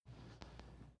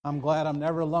I'm glad I'm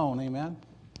never alone, amen.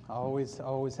 I always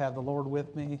have the Lord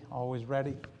with me, always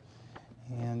ready.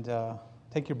 And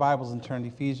take your Bibles and turn to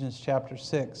Ephesians chapter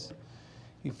 6.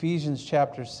 Ephesians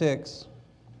chapter 6,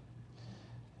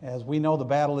 as we know, the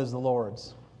battle is the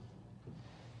Lord's.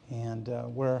 And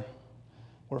we're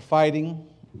fighting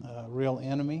a real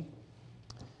enemy.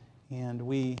 And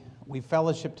we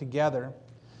fellowship together.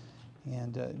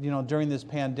 And, during this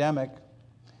pandemic,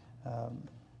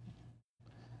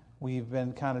 we've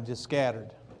been kind of just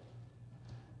scattered.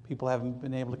 People haven't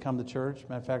been able to come to church.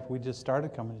 Matter of fact, we just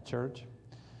started coming to church.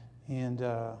 And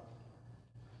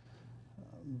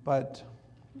but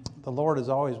the Lord is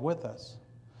always with us.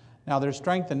 Now, there's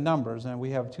strength in numbers, and we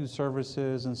have 2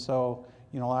 services, and so,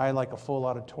 I like a full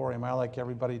auditorium. I like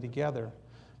everybody together.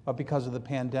 But because of the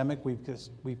pandemic,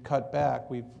 we've cut back.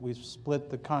 We've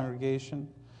split the congregation.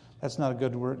 That's not a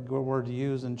good word to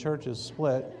use in churches,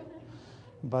 split.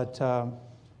 But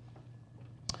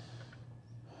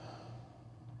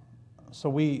so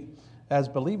we, as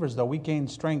believers, though, we gain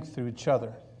strength through each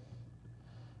other.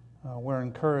 We're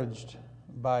encouraged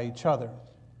by each other.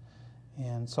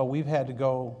 And so we've had to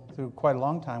go through quite a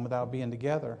long time without being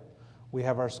together. We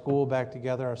have our school back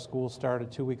together. Our school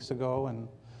started 2 weeks ago, and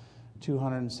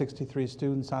 263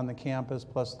 students on the campus,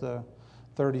 plus the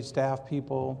 30 staff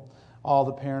people, all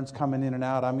the parents coming in and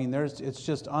out. I mean, it's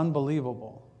just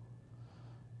unbelievable.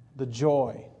 The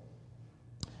joy.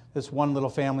 This one little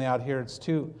family out here, it's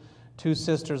two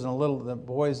sisters and the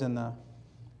boys in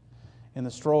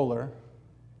the stroller,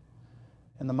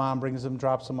 and the mom brings them,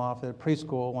 drops them off at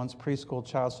preschool. One's a preschool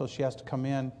child, so she has to come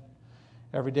in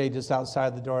every day just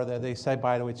outside the door there. They say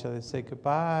bye to each other. They say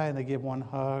goodbye, and they give one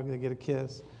hug. They get a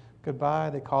kiss. Goodbye.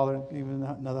 They call her, even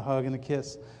another hug and a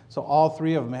kiss. So all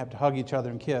 3 of them have to hug each other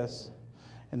and kiss,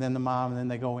 and then the mom, and then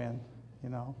they go in,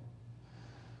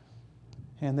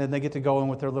 And then they get to go in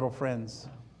with their little friends.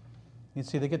 You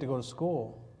see, they get to go to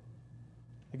school.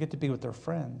 They get to be with their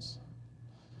friends.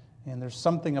 And there's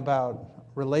something about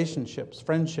relationships,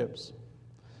 friendships,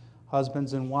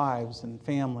 husbands and wives and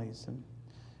families. And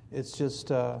it's just,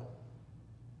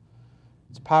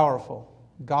 it's powerful.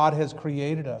 God has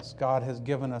created us. God has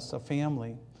given us a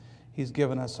family. He's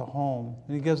given us a home.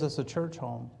 And He gives us a church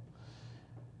home.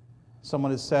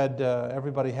 Someone has said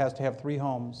everybody has to have 3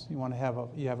 homes. You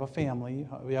have a family.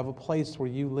 You have a place where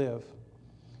you live.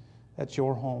 That's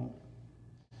your home.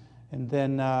 And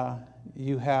then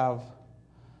you have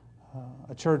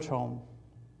a church home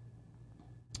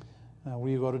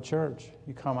where you go to church.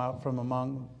 You come out from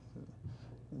among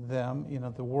them,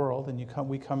 the world, and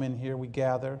we come in here, we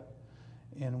gather,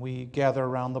 and we gather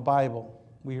around the Bible.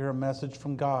 We hear a message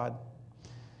from God.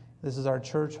 This is our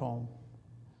church home.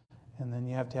 And then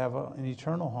you have to have an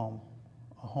eternal home,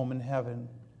 a home in heaven,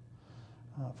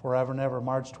 forever and ever.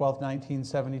 March 12th,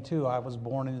 1972, I was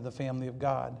born into the family of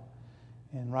God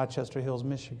in Rochester Hills,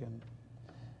 Michigan,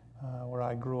 where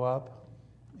I grew up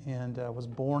and was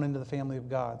born into the family of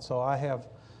God. So I have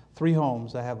 3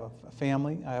 homes. I have a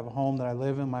family. I have a home that I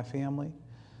live in, my family,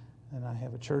 and I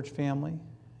have a church family.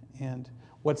 And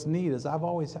what's neat is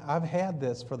I've had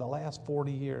this for the last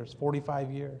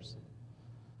 45 years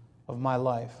of my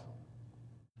life.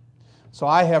 So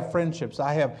I have friendships.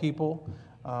 I have people,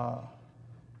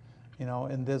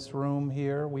 in this room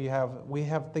here. We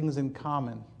have things in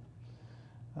common.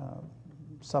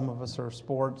 Some of us are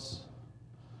sports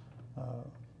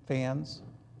fans,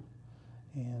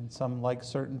 and some like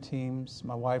certain teams.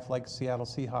 My wife likes Seattle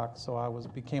Seahawks, so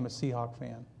became a Seahawk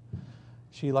fan.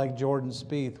 She liked Jordan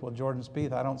Spieth. Well, Jordan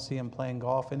Spieth, I don't see him playing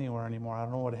golf anywhere anymore. I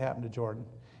don't know what happened to Jordan.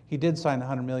 He did sign a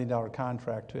 $100 million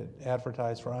contract to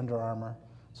advertise for Under Armour,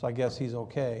 so I guess he's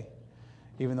okay,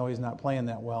 even though he's not playing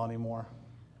that well anymore.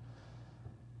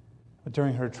 But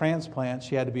during her transplant,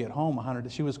 she had to be at home 100.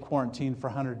 She was quarantined for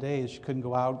 100 days. She couldn't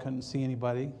go out, couldn't see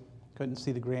anybody, couldn't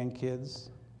see the grandkids.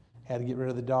 Had to get rid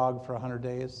of the dog for 100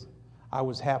 days. I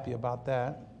was happy about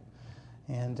that.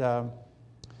 And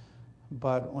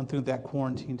but went through that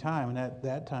quarantine time, and at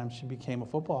that time she became a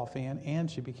football fan, and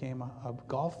she became a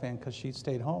golf fan because she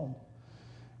stayed home.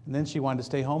 And then she wanted to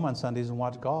stay home on Sundays and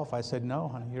watch golf. I said, no,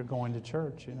 honey, you're going to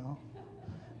church,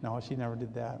 No, she never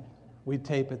did that. We'd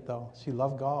tape it, though. She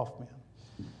loved golf,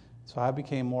 man. So I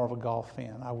became more of a golf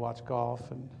fan. I watched golf.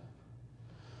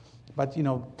 But,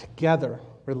 together,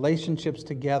 relationships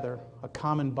together, a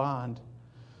common bond.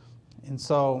 And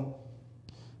so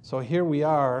here we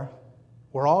are.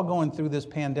 We're all going through this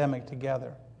pandemic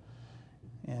together.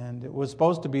 And it was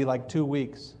supposed to be like 2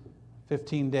 weeks,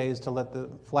 15 days to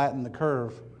flatten the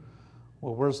curve.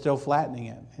 Well, we're still flattening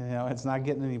it. It's not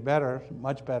getting any better,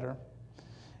 much better.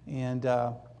 And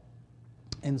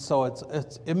so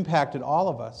it's impacted all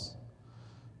of us.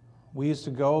 We used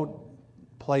to go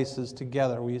places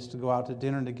together. We used to go out to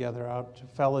dinner together, out to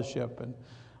fellowship, and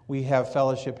we have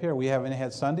fellowship here. We haven't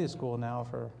had Sunday school now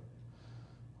for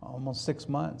almost 6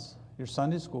 months. Your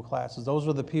Sunday school classes, those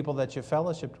were the people that you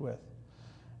fellowshiped with.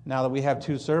 Now that we have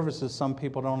 2 services, some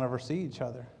people don't ever see each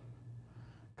other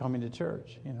coming to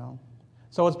church,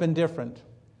 So it's been different.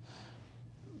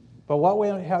 But what we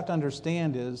have to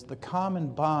understand is the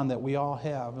common bond that we all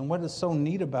have, and what is so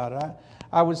neat about it.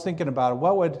 I was thinking about it.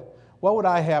 What would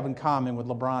I have in common with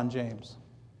LeBron James,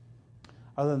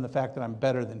 other than the fact that I'm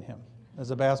better than him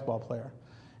as a basketball player?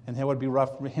 And it would be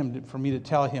rough for me to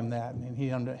tell him that, and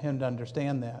him to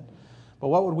understand that. But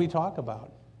what would we talk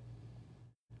about?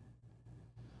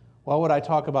 What would I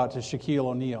talk about to Shaquille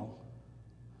O'Neal?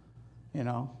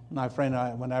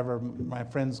 Whenever my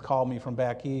friends call me from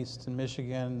back east in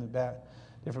Michigan,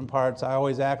 different parts, I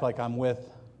always act like I'm with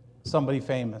somebody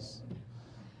famous.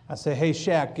 I say, hey,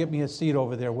 Shaq, get me a seat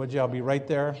over there, would you? I'll be right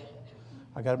there.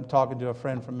 I'm talking to a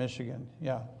friend from Michigan.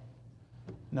 Yeah.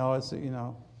 No, it's,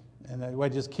 and I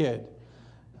just kid.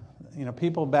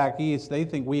 People back east, they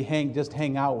think we just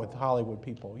hang out with Hollywood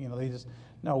people.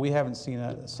 No, we haven't seen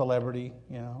a celebrity,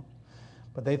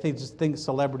 But they think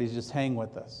celebrities just hang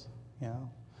with us,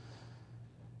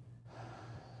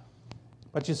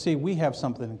 But you see, we have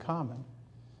something in common.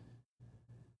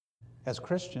 As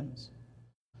Christians,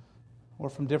 we're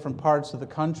from different parts of the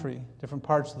country, different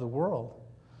parts of the world.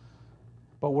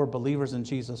 But we're believers in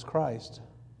Jesus Christ.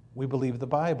 We believe the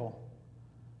Bible.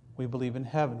 We believe in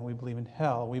heaven. We believe in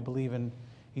hell. We believe in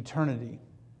eternity.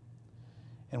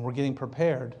 And we're getting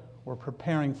prepared. We're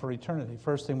preparing for eternity.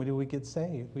 First thing we do, we get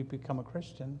saved. We become a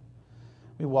Christian.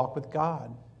 We walk with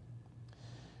God.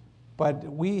 But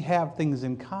we have things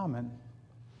in common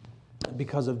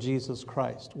because of Jesus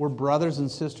Christ. We're brothers and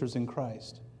sisters in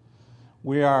Christ.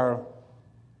 We are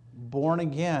born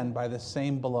again by the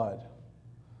same blood.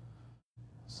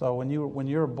 So when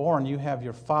you're born, you have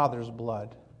your father's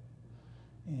blood.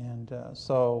 And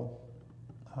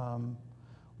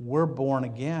we're born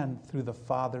again through the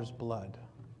Father's blood.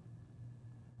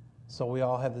 So we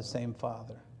all have the same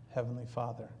Father, Heavenly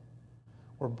Father.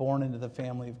 We're born into the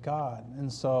family of God.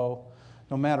 And so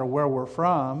no matter where we're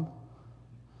from,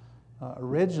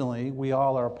 originally, we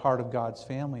all are a part of God's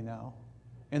family now.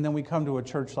 And then we come to a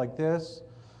church like this,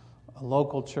 a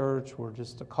local church. We're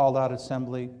just a called-out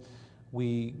assembly.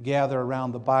 We gather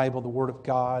around the Bible, the Word of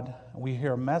God. And we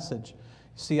hear a message.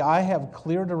 See, I have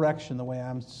clear direction the way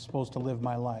I'm supposed to live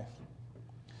my life.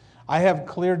 I have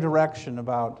clear direction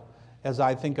about, as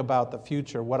I think about the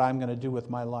future, what I'm going to do with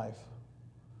my life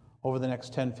over the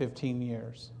next 10, 15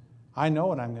 years. I know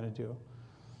what I'm going to do.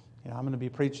 I'm going to be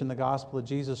preaching the gospel of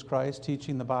Jesus Christ,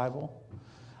 teaching the Bible.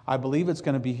 I believe it's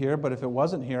going to be here, but if it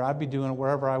wasn't here, I'd be doing it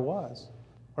wherever I was,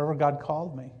 wherever God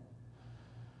called me.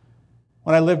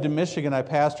 When I lived in Michigan, I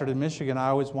pastored in Michigan, I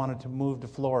always wanted to move to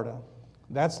Florida.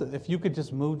 If you could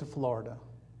just move to Florida,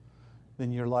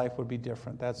 then your life would be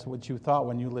different. That's what you thought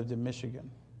when you lived in Michigan.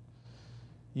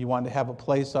 You wanted to have a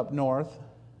place up north,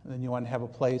 and then you wanted to have a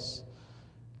place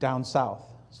down south.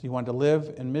 So you wanted to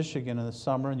live in Michigan in the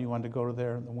summer, and you wanted to go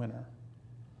there in the winter.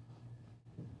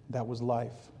 That was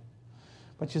life.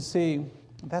 But you see,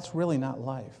 that's really not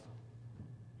life.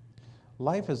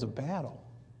 Life is a battle.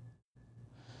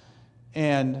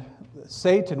 And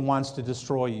Satan wants to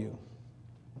destroy you.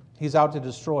 He's out to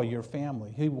destroy your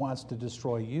family. He wants to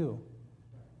destroy you.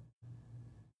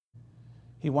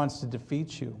 He wants to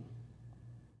defeat you.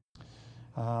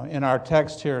 In our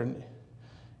text here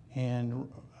in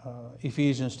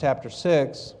Ephesians chapter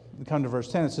 6, we come to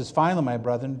verse 10, it says, "Finally, my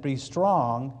brethren, be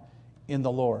strong in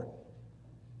the Lord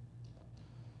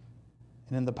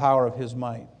and in the power of His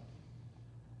might."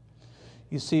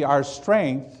 You see, our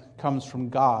strength comes from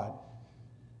God.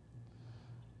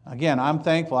 Again, I'm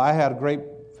thankful. I had a great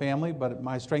family, but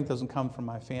my strength doesn't come from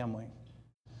my family.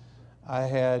 I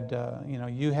had,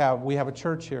 we have a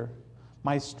church here.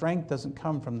 My strength doesn't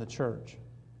come from the church.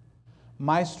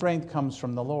 My strength comes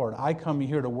from the Lord. I come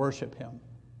here to worship Him.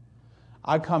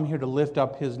 I come here to lift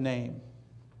up His name.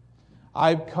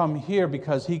 I come here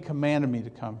because He commanded me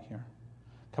to come here.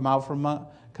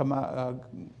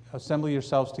 Assemble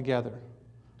yourselves together.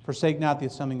 Forsake not the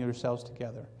assembling of yourselves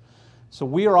together. So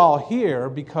we are all here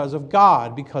because of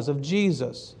God, because of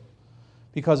Jesus,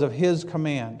 because of His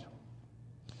command.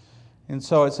 And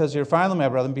so it says here, "Finally, my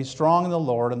brethren, be strong in the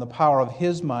Lord and the power of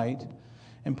His might,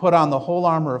 and put on the whole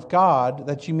armor of God,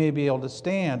 that you may be able to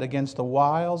stand against the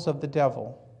wiles of the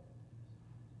devil."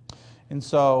 And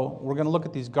so we're going to look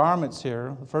at these garments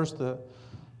here. First, the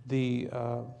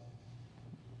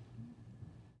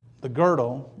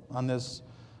girdle on this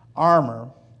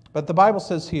armor. But the Bible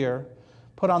says here,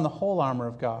 Put on the whole armor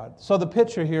of God. So the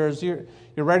picture here is you're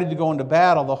ready to go into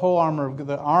battle. The whole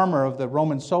armor of the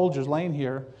Roman soldiers laying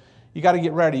here. You got to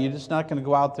get ready. You're just not going to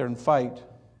go out there and fight.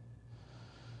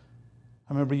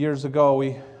 I remember years ago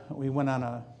we went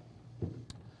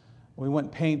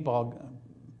paintball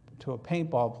to a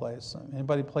paintball place.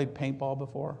 Anybody played paintball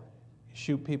before? You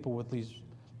shoot people with these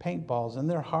paintballs, and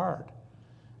they're hard.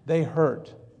 They hurt.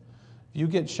 If you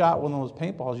get shot with one of those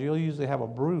paintballs, you'll usually have a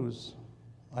bruise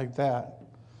like that.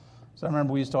 So I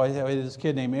remember we used to always have this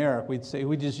kid named Eric.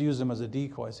 We'd just use him as a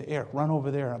decoy. I'd say, Eric, run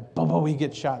over there. And boom, boom, we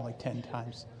get shot like 10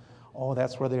 times. Oh,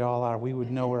 that's where they all are. We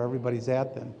would know where everybody's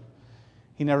at then.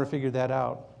 He never figured that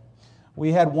out.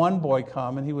 We had one boy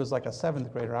come, and he was like a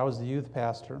 7th grader. I was the youth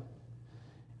pastor.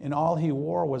 And all he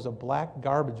wore was a black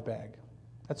garbage bag.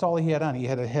 That's all he had on. He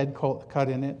had a head cut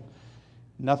in it,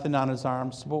 nothing on his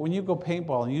arms. But when you go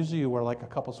paintballing, usually you wear like a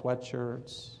couple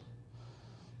sweatshirts,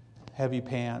 heavy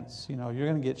pants. You're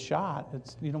going to get shot.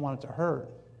 You don't want it to hurt.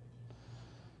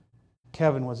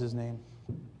 Kevin was his name.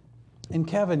 And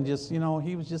Kevin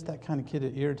he was just that kind of kid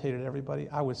that irritated everybody.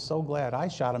 I was so glad I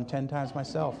shot him 10 times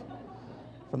myself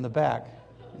from the back,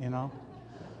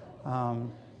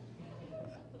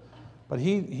 But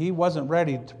he wasn't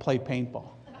ready to play paintball.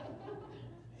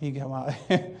 He came out,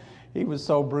 he was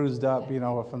so bruised up,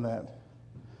 from that.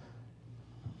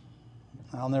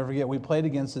 I'll never forget, we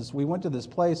went to this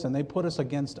place and they put us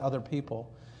against other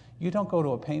people. You don't go to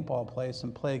a paintball place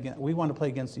and play against, we want to play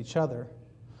against each other.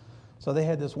 So they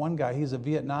had this one guy, he's a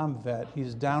Vietnam vet,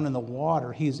 he's down in the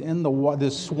water, he's in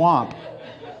this swamp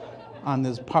on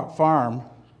this farm.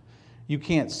 You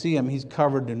can't see him, he's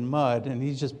covered in mud, and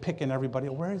he's just picking everybody.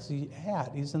 Where is he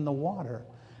at? He's in the water.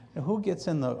 Now, who gets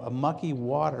in the mucky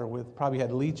water with probably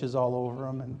had leeches all over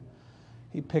him, and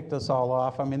he picked us all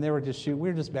off. I mean, they were just shooting. We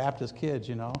were just Baptist kids,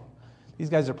 These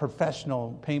guys are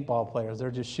professional paintball players.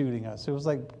 They're just shooting us. It was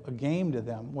like a game to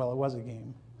them. Well, it was a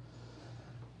game.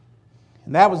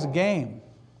 And that was a game.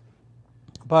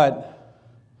 But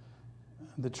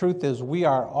the truth is, we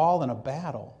are all in a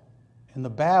battle. And the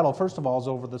battle, first of all, is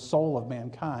over the soul of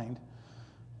mankind.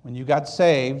 When you got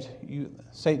saved,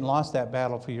 Satan lost that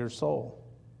battle for your soul.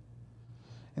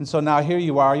 And so now here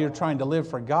you are, you're trying to live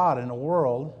for God in a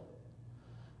world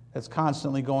that's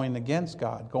constantly going against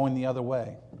God, going the other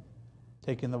way,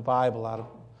 taking the Bible out of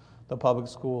the public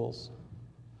schools,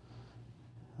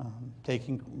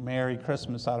 taking Merry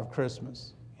Christmas out of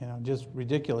Christmas, just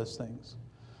ridiculous things.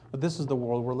 But this is the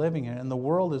world we're living in, and the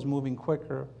world is moving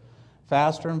quicker,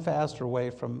 faster and faster away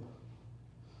from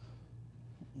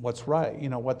what's right,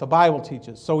 what the Bible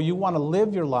teaches. So you want to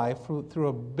live your life through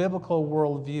a biblical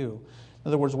worldview. In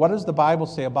other words, what does the Bible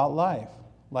say about life?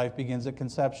 Life begins at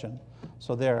conception.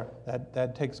 So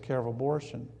that takes care of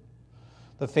abortion.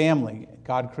 The family,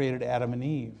 God created Adam and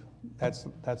Eve. That's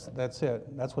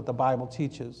it. That's what the Bible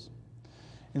teaches.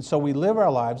 And so we live our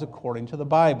lives according to the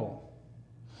Bible.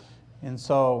 And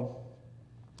so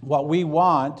what we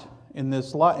want in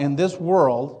this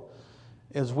world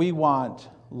is we want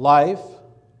life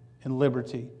and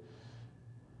liberty.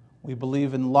 We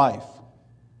believe in life.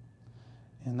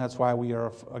 And that's why we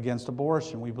are against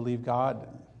abortion. We believe God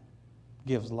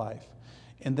gives life.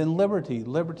 And then liberty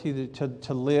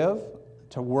to live,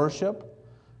 to worship,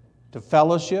 to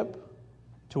fellowship,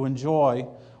 to enjoy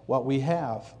what we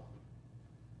have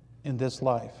in this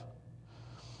life.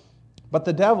 But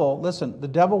the devil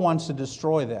wants to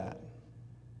destroy that.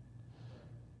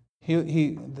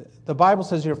 The Bible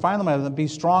says here, finally, be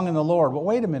strong in the Lord. But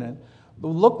wait a minute.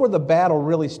 Look where the battle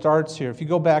really starts here. If you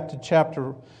go back to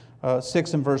chapter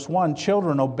 6 and verse 1,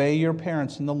 children, obey your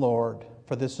parents in the Lord,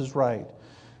 for this is right.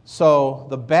 So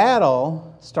the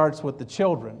battle starts with the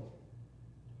children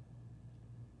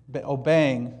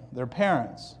obeying their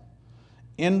parents.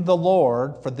 In the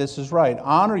Lord, for this is right.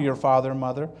 Honor your father and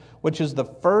mother, which is the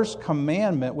first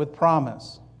commandment with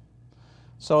promise.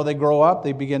 So they grow up,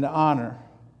 they begin to honor.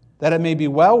 That it may be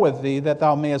well with thee, that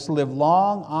thou mayest live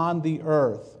long on the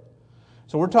earth.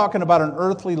 So we're talking about an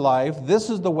earthly life. This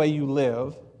is the way you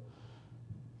live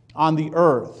on the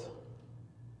earth.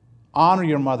 Honor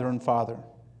your mother and father.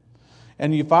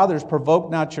 And you fathers, provoke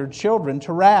not your children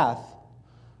to wrath.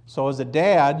 So as a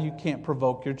dad, you can't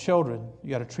provoke your children. You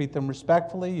got to treat them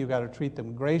respectfully. You've got to treat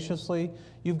them graciously.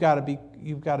 You've got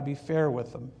to be fair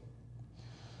with them.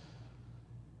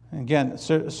 And again,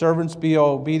 servants, be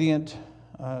obedient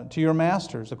to your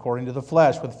masters according to the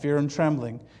flesh, with fear and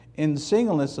trembling, in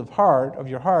singleness of heart of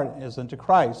your heart as unto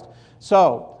Christ.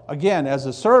 So again, as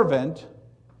a servant,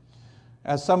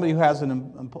 as somebody who has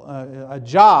a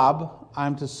job,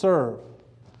 I'm to serve.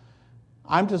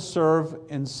 I'm to serve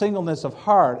in singleness of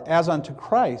heart as unto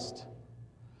Christ.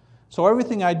 So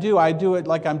everything I do it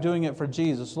like I'm doing it for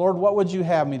Jesus. Lord, what would you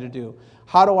have me to do?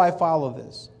 How do I follow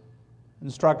this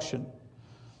instruction?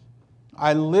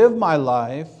 I live my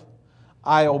life,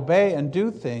 I obey and do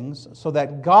things so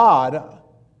that God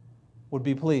would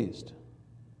be pleased.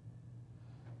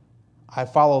 I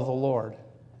follow the Lord.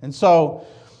 And so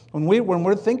when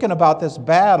we're thinking about this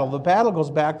battle, the battle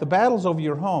goes back, the battle's over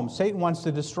your home. Satan wants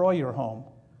to destroy your home.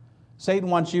 Satan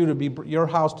wants your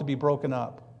house to be broken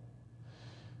up.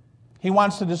 He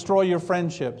wants to destroy your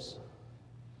friendships.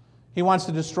 He wants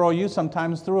to destroy you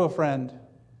sometimes through a friend.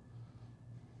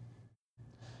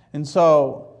 And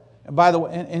so, by the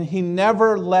way, and he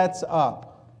never lets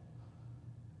up.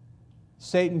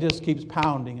 Satan just keeps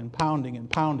pounding and pounding and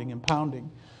pounding and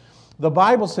pounding. The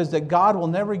Bible says that God will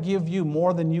never give you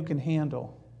more than you can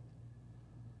handle.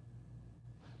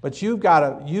 But you've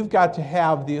got to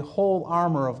have the whole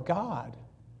armor of God.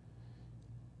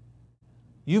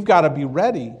 You've got to be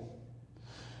ready.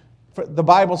 The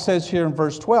Bible says here in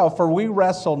verse 12, "For we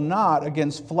wrestle not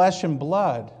against flesh and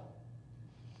blood."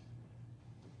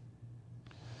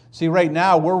 See, right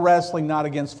now we're wrestling not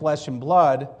against flesh and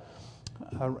blood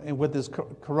with the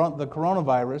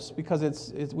coronavirus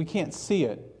because we can't see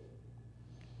it.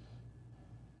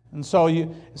 And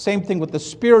so, same thing with the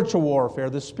spiritual warfare.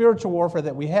 The spiritual warfare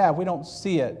that we have, we don't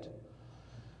see it.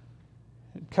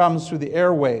 It comes through the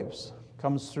airwaves. It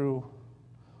comes through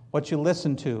what you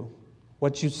listen to,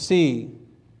 what you see.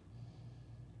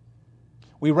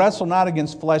 We wrestle not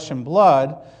against flesh and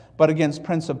blood, but against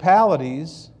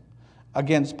principalities,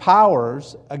 against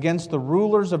powers, against the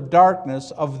rulers of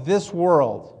darkness of this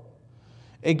world,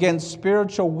 against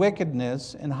spiritual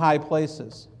wickedness in high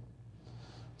places.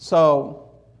 So,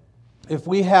 if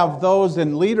we have those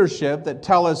in leadership that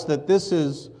tell us that this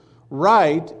is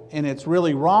right and it's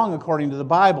really wrong according to the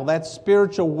Bible, that's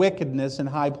spiritual wickedness in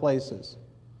high places.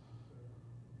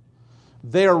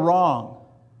 They're wrong.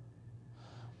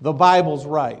 The Bible's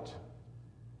right.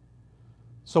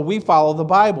 So we follow the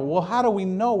Bible. Well, how do we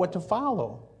know what to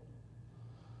follow?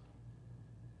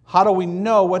 How do we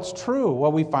know what's true?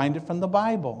 Well, we find it from the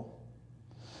Bible.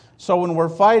 So when we're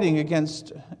fighting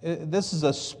against, this is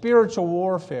a spiritual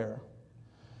warfare.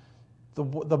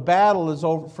 The battle is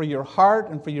over for your heart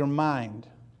and for your mind.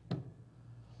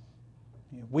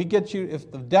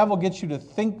 If the devil gets you to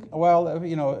think,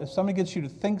 if somebody gets you to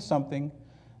think something,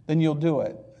 then you'll do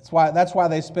it. That's why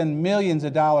they spend millions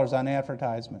of dollars on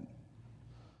advertisement.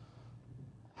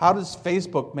 How does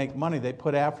Facebook make money? They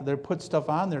put stuff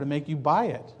on there to make you buy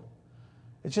it.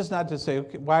 It's just not to say,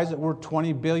 okay, why is it worth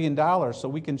 $20 billion so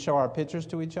we can show our pictures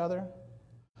to each other?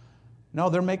 No,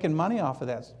 they're making money off of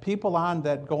that. People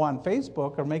that go on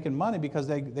Facebook are making money because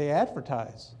they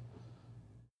advertise.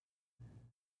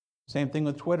 Same thing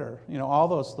with Twitter. All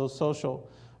the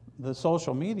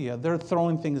social media, they're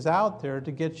throwing things out there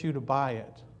to get you to buy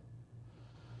it.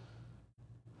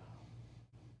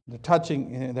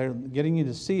 They're getting you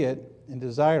to see it and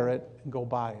desire it and go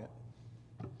buy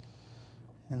it.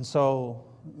 And so,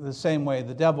 the same way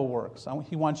the devil works.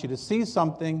 He wants you to see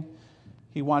something,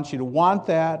 he wants you to want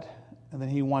that, and then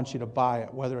he wants you to buy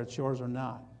it, whether it's yours or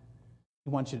not. He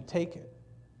wants you to take it.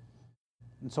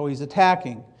 And so he's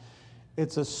attacking.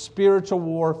 It's a spiritual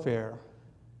warfare.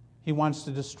 He wants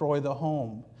to destroy the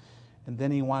home, and then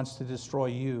he wants to destroy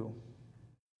you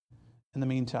in the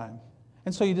meantime.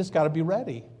 And so you just got to be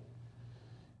ready.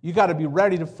 You got to be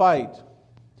ready to fight.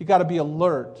 You got to be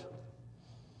alert.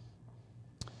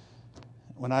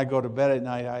 When I go to bed at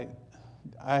night,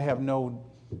 I have no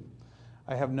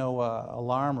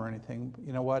alarm or anything.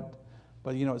 You know what?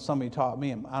 But you know what somebody taught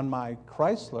me? On my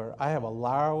Chrysler, I have a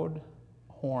loud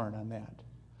horn on that.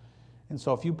 And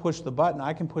so if you push the button,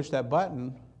 I can push that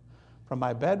button from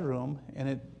my bedroom,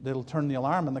 and it'll turn the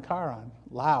alarm in the car on.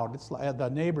 Loud. The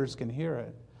neighbors can hear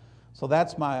it. So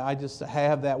I just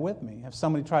have that with me. If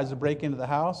somebody tries to break into the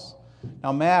house,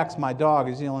 now Max, my dog,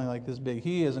 is only like this big.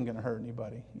 He isn't going to hurt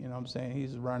anybody. You know what I'm saying?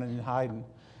 He's running and hiding.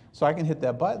 So I can hit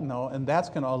that button, though, and that's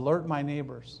going to alert my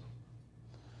neighbors.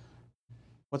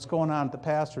 What's going on at the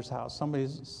pastor's house?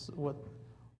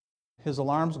 His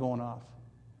alarm's going off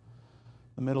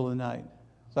in the middle of the night.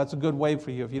 So that's a good way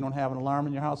for you. If you don't have an alarm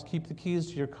in your house, keep the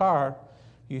keys to your car.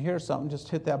 You hear something, just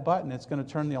hit that button. It's going to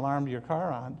turn the alarm to your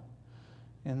car on,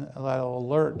 and that'll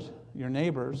alert your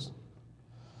neighbors.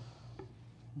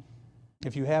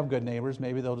 If you have good neighbors,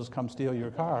 maybe they'll just come steal your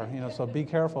car. So be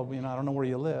careful. I don't know where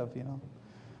you live.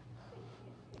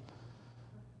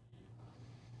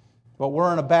 But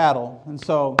we're in a battle, and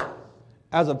so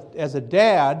as a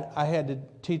dad, I had to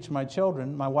teach my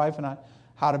children, my wife and I,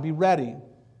 how to be ready,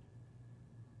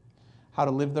 how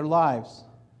to live their lives.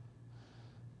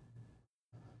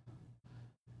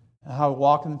 how to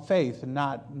walk in faith and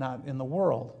not in the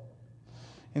world.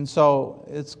 And so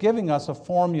it's giving us a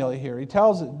formula here. He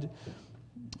tells it,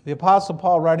 the Apostle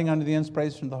Paul, writing under the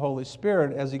inspiration of the Holy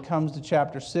Spirit, as he comes to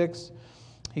chapter 6,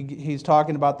 he's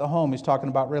talking about the home. He's talking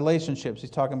about relationships. He's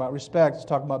talking about respect. He's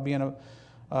talking about being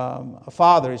a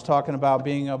father. He's talking about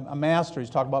being a master. He's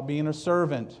talking about being a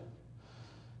servant.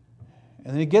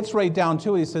 And then he gets right down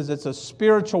to it. He says it's a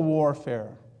spiritual warfare.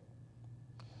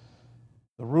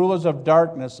 The rulers of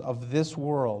darkness of this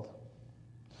world.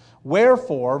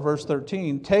 Wherefore, verse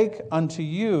 13, take unto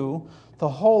you the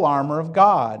whole armor of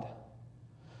God,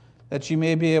 that you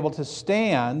may be able to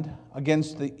stand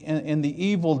against in the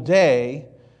evil day,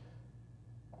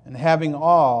 and having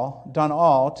done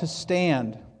all, to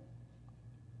stand.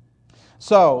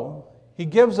 So, he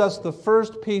gives us the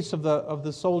first piece of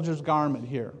the soldier's garment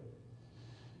here.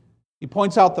 He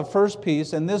points out the first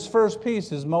piece, and this first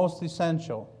piece is most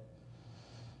essential.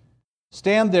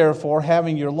 Stand therefore,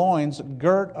 having your loins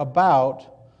girt about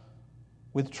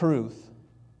with truth.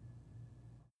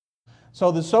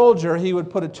 So the soldier, he would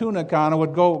put a tunic on, it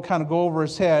would go over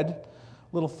his head,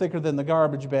 a little thicker than the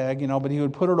garbage bag, but he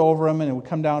would put it over him and it would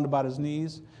come down to about his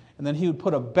knees. And then he would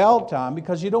put a belt on,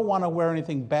 because you don't want to wear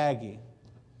anything baggy.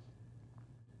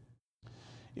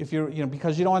 If you're,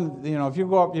 because you don't, if you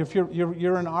go up, if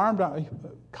you're in armed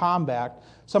combat,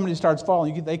 somebody starts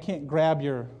falling, they can't grab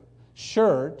your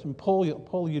shirt and pull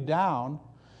you down.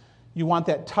 You want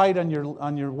that tight on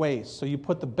your waist, so you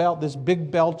put the belt, this big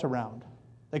belt around.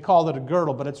 They call it a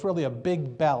girdle, but it's really a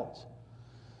big belt.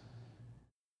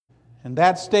 And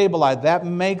that stabilizes, that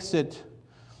makes it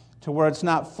to where it's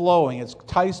not flowing. It's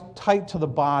tight to the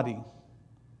body.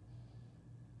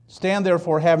 Stand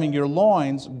therefore, having your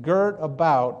loins girt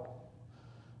about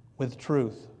with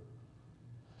truth.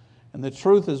 And the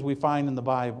truth is we find in the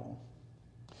Bible.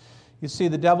 You see,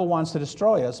 the devil wants to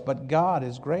destroy us, but God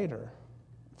is greater.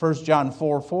 1 John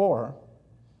 4:4.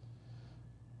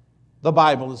 The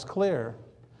Bible is clear.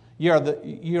 You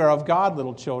are of God,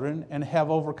 little children, and have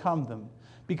overcome them,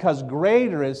 because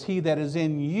greater is he that is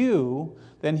in you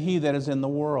than he that is in the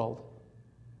world.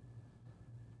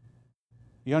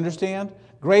 You understand?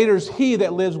 Greater is he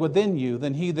that lives within you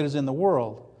than he that is in the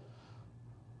world.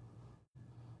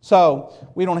 So,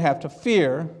 we don't have to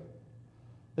fear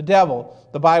the devil.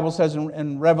 The Bible says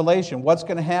in Revelation, what's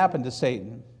going to happen to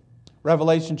Satan?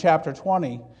 Revelation chapter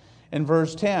 20 and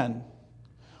verse 10.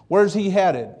 Where's he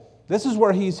headed? This is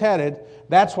where he's headed.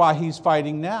 That's why he's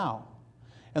fighting now.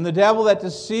 And the devil that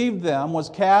deceived them was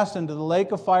cast into the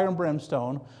lake of fire and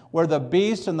brimstone, where the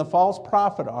beast and the false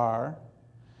prophet are,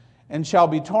 and shall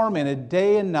be tormented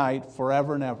day and night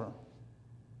forever and ever.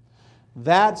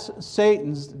 That's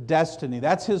Satan's destiny.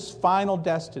 That's his final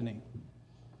destiny.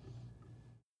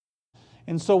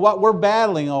 And so what we're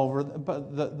battling over,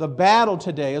 the battle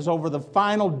today is over the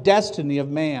final destiny of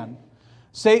man.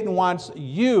 Satan wants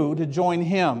you to join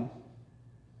him.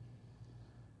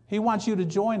 He wants you to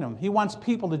join him. He wants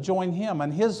people to join him on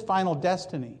his final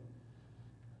destiny.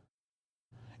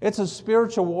 It's a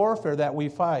spiritual warfare that we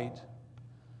fight.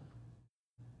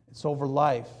 It's over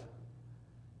life.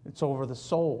 It's over the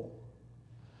soul.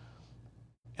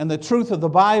 And the truth of the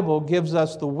Bible gives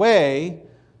us the way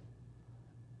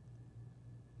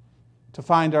to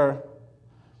find our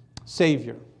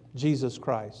Savior, Jesus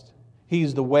Christ.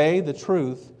 He's the way, the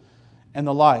truth, and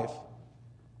the life.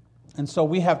 And so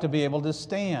we have to be able to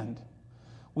stand.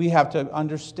 We have to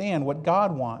understand what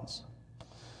God wants.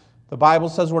 The Bible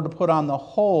says we're to put on the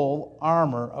whole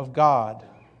armor of God.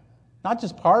 Not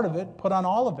just part of it, put on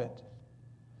all of it.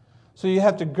 So you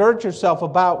have to gird yourself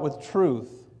about with truth.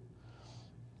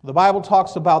 The Bible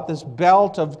talks about this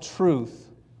belt of truth.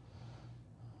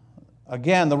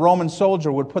 Again, the Roman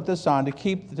soldier would put this on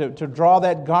to draw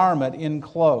that garment in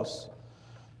close.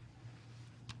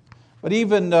 But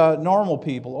even normal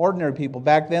people, ordinary people,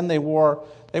 back then they wore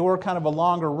kind of a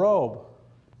longer robe,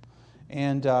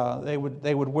 and they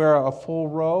would wear a full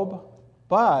robe.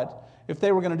 But if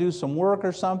they were going to do some work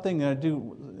or something,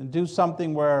 do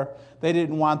something where they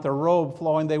didn't want their robe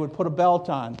flowing, they would put a belt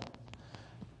on.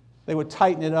 They would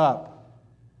tighten it up.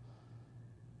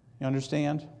 You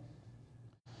understand?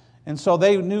 And so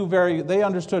they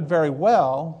understood very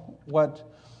well what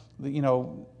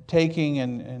taking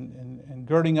and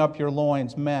girding up your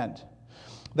loins meant.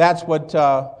 That's what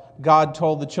God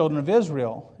told the children of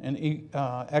Israel in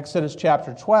Exodus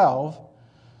chapter 12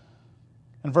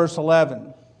 and verse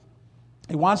 11.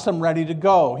 He wants them ready to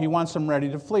go. He wants them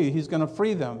ready to flee. He's going to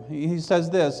free them. He says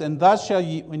this, and thus shall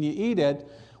ye, when you eat it,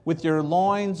 with your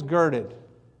loins girded.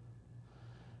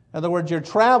 In other words, your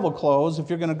travel clothes, if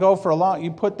you're going to go for a long, you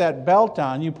put that belt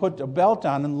on, you put a belt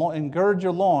on and gird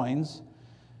your loins,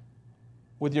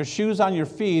 with your shoes on your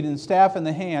feet and staff in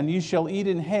the hand, you shall eat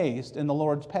in haste in the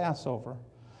Lord's Passover.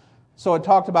 So it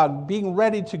talked about being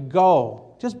ready to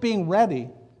go, just being ready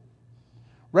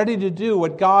to do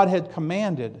what God had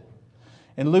commanded.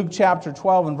 In Luke chapter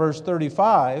 12 and verse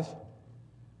 35,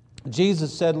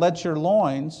 Jesus said, "Let your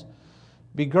loins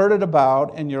be girded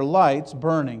about and your lights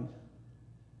burning."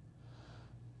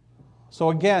 So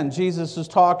again, Jesus is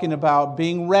talking about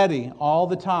being ready all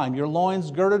the time. Your loins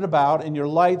girded about and your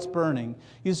lights burning.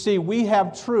 You see, we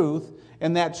have truth,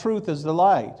 and that truth is the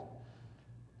light.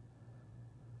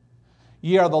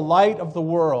 Ye are the light of the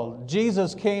world.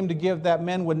 Jesus came to give that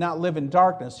men would not live in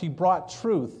darkness. He brought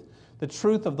truth, the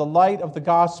truth of the light of the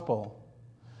gospel,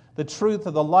 the truth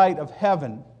of the light of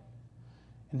heaven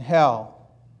and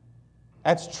hell.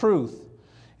 That's truth.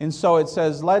 And so it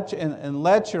says, let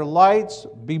your lights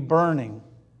be burning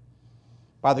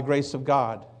by the grace of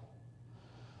God.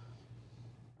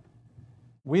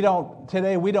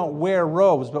 Today we don't wear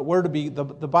robes, but we're to be, the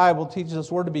Bible teaches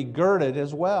us we're to be girded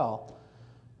as well.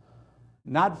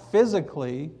 Not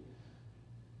physically,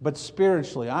 but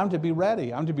spiritually. I'm to be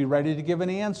ready. I'm to be ready to give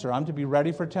an answer. I'm to be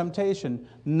ready for temptation.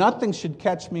 Nothing should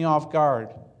catch me off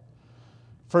guard.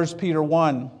 1 Peter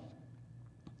 1,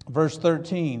 verse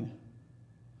 13.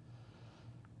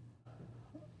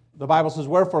 The Bible says,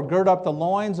 "Wherefore gird up the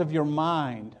loins of your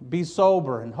mind, be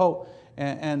sober, and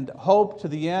hope to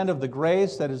the end of the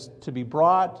grace that is to be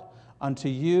brought unto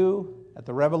you at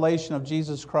the revelation of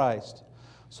Jesus Christ."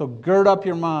 So gird up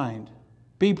your mind.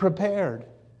 Be prepared.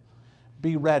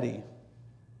 Be ready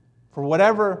for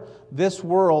whatever this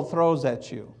world throws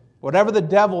at you, whatever the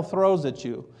devil throws at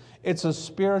you. It's a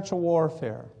spiritual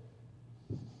warfare.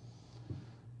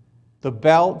 The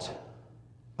belt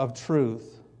of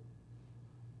truth.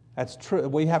 That's true.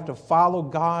 We have to follow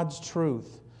God's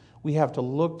truth. We have to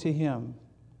look to Him.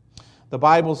 The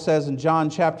Bible says in John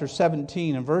chapter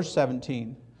 17 and verse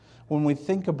 17, when we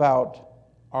think about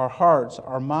our hearts,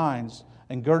 our minds,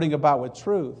 and girding about with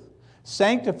truth,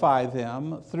 sanctify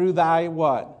them through thy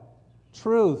what?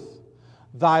 Truth.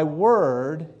 Thy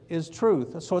word is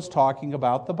truth. So it's talking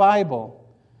about the Bible.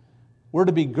 We're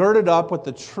to be girded up with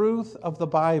the truth of the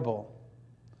Bible.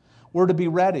 We're to be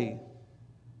ready.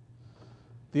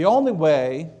 The only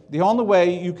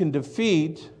way you can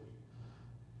defeat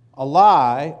a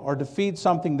lie or defeat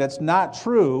something that's not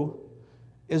true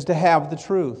is to have the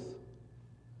truth.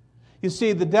 You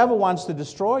see, the devil wants to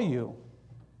destroy you.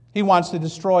 He wants to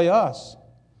destroy us.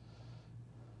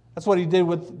 That's what he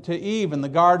did to Eve in the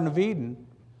Garden of Eden.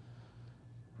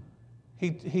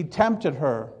 He tempted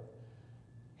her.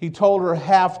 He told her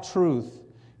half-truth.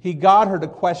 He got her to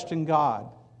question God.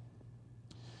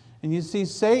 And you see,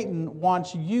 Satan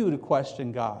wants you to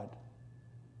question God.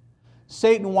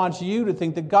 Satan wants you to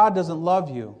think that God doesn't love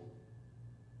you.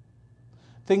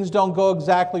 Things don't go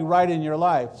exactly right in your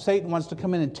life. Satan wants to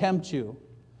come in and tempt you.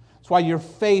 That's why your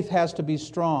faith has to be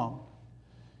strong.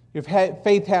 Your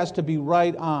faith has to be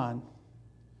right on.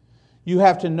 You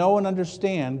have to know and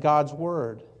understand God's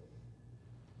Word.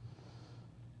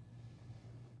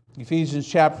 Ephesians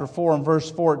chapter 4 and verse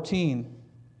 14.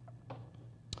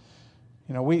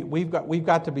 We've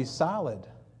got to be solid.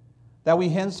 That we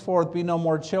henceforth be no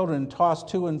more children, tossed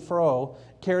to and fro,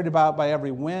 carried about by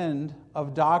every wind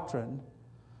of doctrine,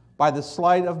 by the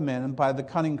sleight of men, and by the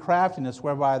cunning craftiness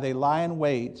whereby they lie in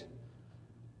wait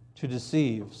to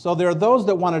deceive. So there are those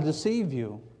that want to deceive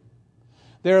you.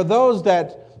 There are those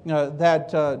that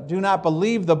do not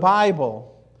believe the Bible.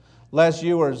 Les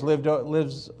Ewers lived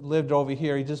over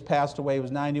here. He just passed away. He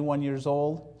was 91 years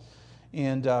old.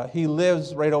 And he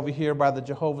lives right over here by the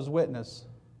Jehovah's Witness.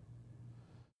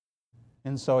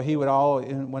 And so he would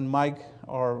when Mike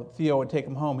or Theo would take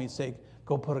him home, he'd say,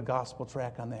 "Go put a gospel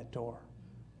tract on that door."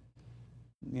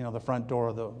 The front door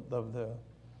of the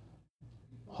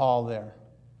hall there.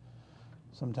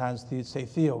 Sometimes he'd say,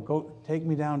 "Theo, go take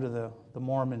me down to the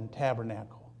Mormon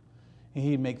tabernacle." And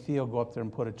he'd make Theo go up there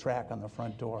and put a tract on the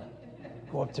front door.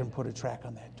 Go up there and put a tract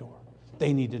on that door.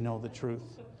 They need to know the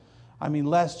truth. I mean,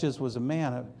 Les just was a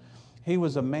man. He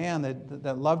was a man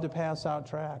that loved to pass out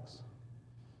tracts.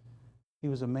 He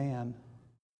was a man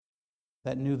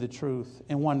that knew the truth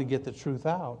and wanted to get the truth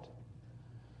out.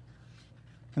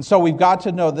 And so we've got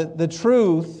to know that the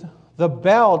truth, the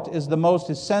belt, is the most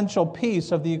essential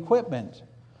piece of the equipment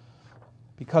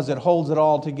because it holds it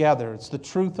all together. It's the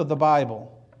truth of the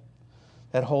Bible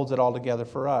that holds it all together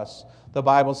for us. The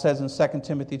Bible says in 2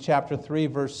 Timothy chapter 3,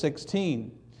 verse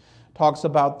 16, talks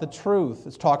about the truth.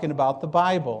 It's talking about the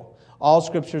Bible. All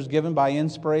Scripture is given by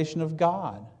inspiration of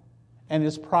God and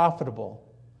is profitable.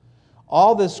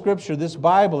 All this Scripture, this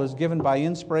Bible, is given by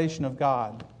inspiration of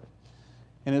God.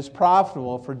 and is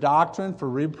profitable for doctrine, for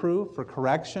reproof, for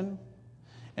correction,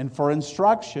 and for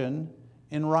instruction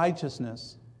in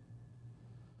righteousness.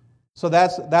 So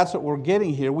that's what we're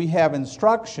getting here. We have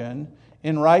instruction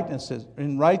in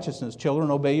righteousness.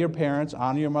 Children, obey your parents,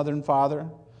 honor your mother and father.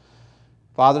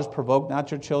 Fathers, provoke not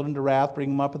your children to wrath, bring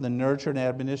them up in the nurture and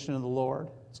admonition of the Lord.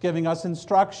 It's giving us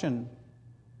instruction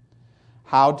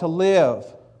how to live.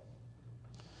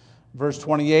 Verse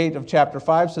 28 of chapter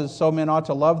 5 says, so men ought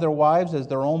to love their wives as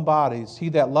their own bodies. He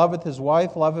that loveth his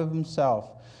wife loveth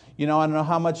himself. You know, I don't know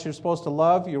how much you're supposed to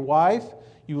love your wife.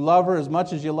 You love her as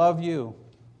much as you love you.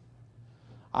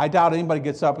 I doubt anybody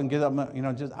gets up,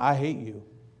 just, I hate you.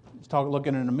 Just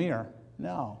looking in a mirror.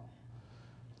 No.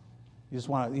 You just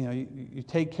want to, you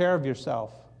take care of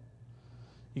yourself.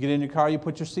 You get in your car, you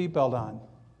put your seatbelt on.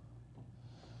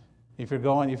 If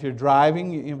you're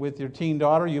driving with your teen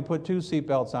daughter, you put 2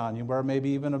 seatbelts on. You wear maybe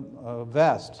even a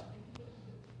vest.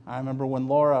 I remember when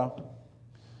Laura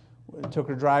took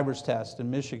her driver's test in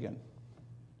Michigan.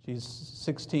 She's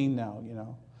 16 now,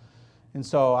 And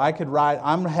so I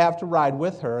have to ride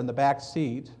with her in the back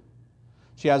seat.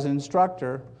 She has an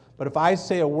instructor, but if I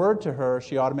say a word to her,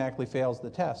 she automatically fails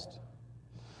the test.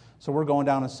 So we're going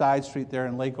down a side street there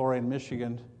in Lake Orion,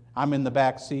 Michigan. I'm in the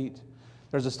back seat.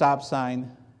 There's a stop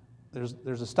sign.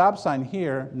 There's a stop sign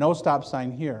here, no stop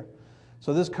sign here.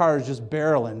 So this car is just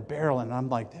barreling. I'm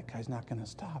like, that guy's not going to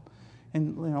stop.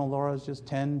 And, Laura's just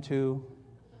 10-2,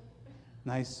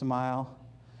 nice smile.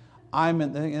 I'm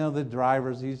in, the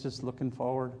driver's, he's just looking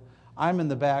forward. I'm in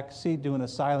the back seat doing a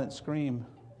silent scream.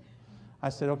 I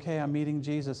said, okay, I'm meeting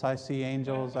Jesus. I see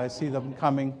angels. I see them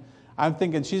coming. I'm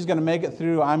thinking she's going to make it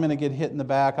through. I'm going to get hit in the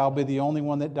back. I'll be the only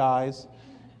one that dies.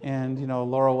 And,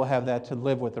 Laura will have that to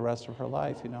live with the rest of her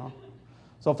life,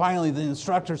 So finally the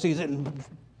instructor sees it and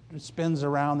spins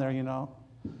around there,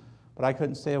 But I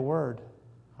couldn't say a word.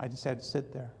 I just had to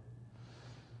sit there.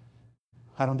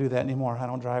 I don't do that anymore. I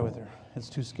don't drive with her. It's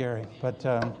too scary. But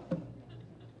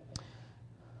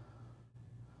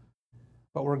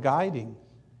we're guiding.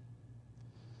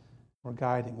 We're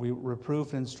guiding. We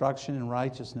reproof and instruction in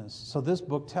righteousness. So this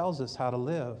book tells us how to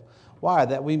live. Why?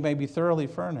 That we may be thoroughly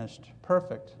furnished,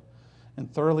 perfect,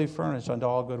 and thoroughly furnished unto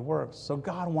all good works. So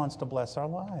God wants to bless our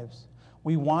lives.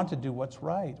 We want to do what's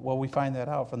right. Well, we find that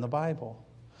out from the Bible.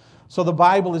 So the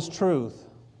Bible is truth.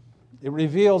 It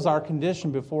reveals our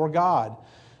condition before God.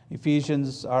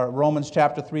 Romans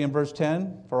chapter 3 and verse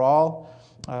 10, for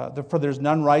there's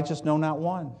none righteous, no, not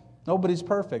one. Nobody's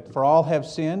perfect. For all have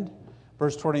sinned,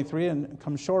 verse 23, and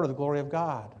come short of the glory of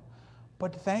God.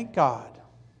 But thank God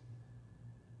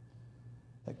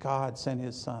that God sent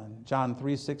His Son. John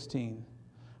 3:16,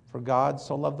 for God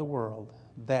so loved the world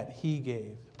that He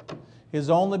gave His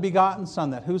only begotten Son,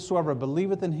 that whosoever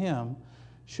believeth in Him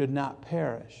should not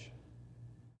perish.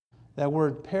 That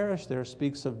word perish there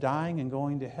speaks of dying and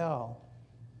going to hell.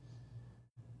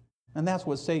 And that's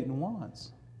what Satan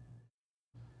wants.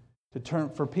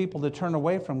 For people to turn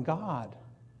away from God.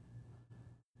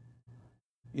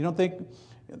 You don't think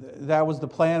that was the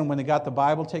plan when they got the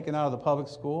Bible taken out of the public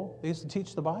school? They used to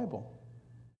teach the Bible.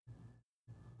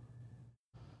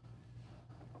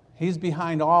 He's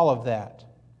behind all of that.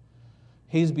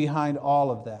 He's behind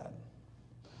all of that.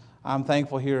 I'm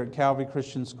thankful here at Calvary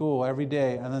Christian School every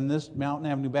day, and in this Mountain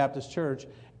Avenue Baptist Church,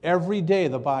 every day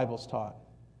the Bible's taught,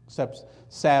 except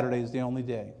Saturday is the only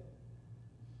day.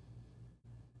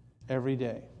 Every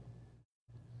day.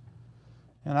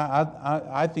 And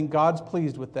I think God's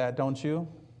pleased with that, don't you?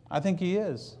 I think He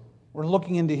is. We're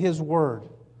looking into His Word.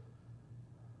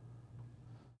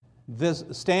 This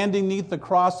standing neath the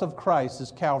cross of Christ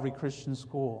is Calvary Christian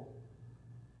School.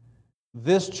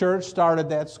 This church started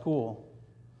that school.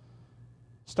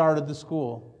 Started the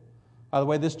school. By the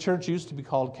way, this church used to be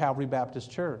called Calvary Baptist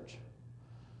Church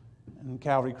and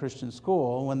Calvary Christian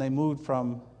School. When they moved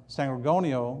from San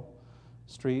Gorgonio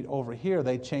Street over here,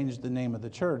 they changed the name of the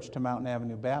church to Mountain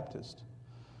Avenue Baptist.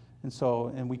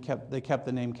 They kept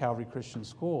the name Calvary Christian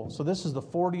School. So this is the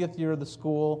 40th year of the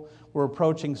school. We're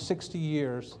approaching 60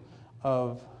 years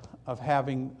of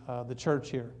having the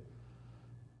church here.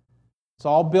 It's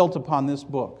all built upon this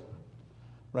book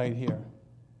right here.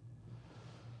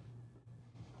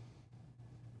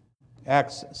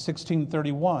 Acts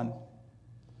 16:31.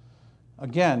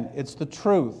 Again, it's the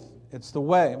truth. It's the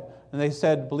way. And they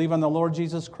said, believe on the Lord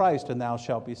Jesus Christ, and thou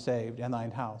shalt be saved, and thine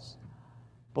house.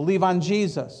 Believe on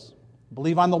Jesus.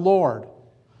 Believe on the Lord.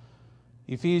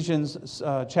 Ephesians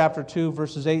chapter 2,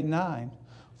 verses 8 and 9.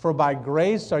 For by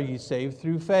grace are ye saved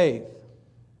through faith.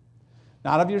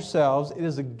 Not of yourselves, it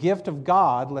is a gift of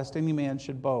God, lest any man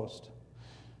should boast.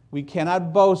 We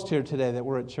cannot boast here today that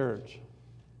we're at church.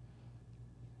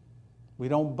 We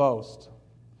don't boast.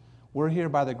 We're here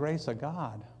by the grace of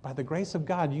God. By the grace of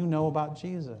God, you know about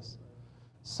Jesus.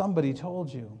 Somebody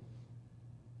told you.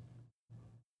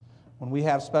 When we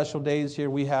have special days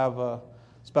here, we have a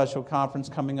special conference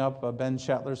coming up. Ben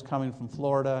Shetler's coming from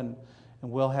Florida, and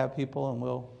we'll have people, and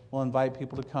we'll invite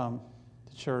people to come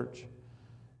to church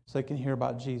so they can hear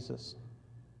about Jesus.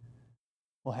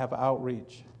 We'll have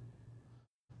outreach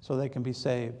so they can be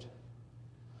saved.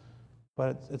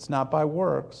 But it's not by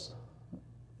works.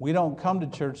 We don't come to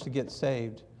church to get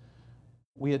saved.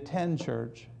 We attend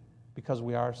church because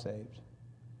we are saved.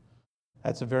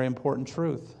 That's a very important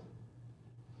truth.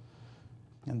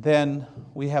 And then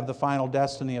we have the final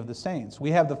destiny of the saints.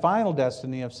 We have the final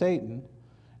destiny of Satan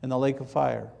in the lake of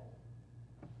fire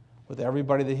with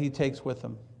everybody that he takes with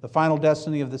him. The final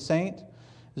destiny of the saint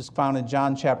is found in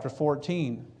John chapter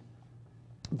 14,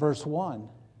 verse 1.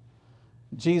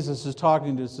 Jesus is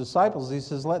talking to his disciples. He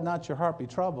says, "Let not your heart be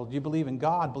troubled. You believe in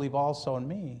God, believe also in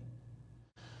me.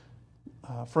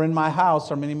 For in my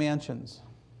house are many mansions.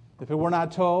 If it were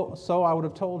not so, I would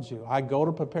have told you. I go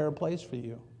to prepare a place for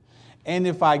you. And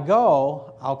if I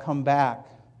go, I'll come back."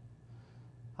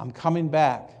 I'm coming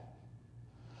back.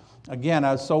 Again,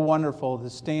 it's so wonderful to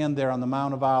stand there on the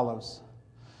Mount of Olives.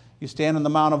 You stand on the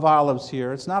Mount of Olives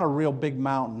here. It's not a real big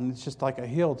mountain. It's just like a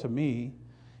hill to me.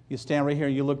 You stand right here,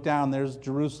 you look down, there's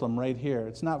Jerusalem right here.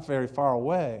 It's not very far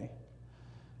away.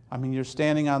 I mean, you're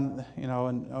standing on,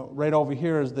 and right over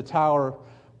here is the tower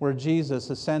where Jesus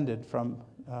ascended from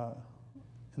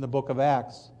in the book of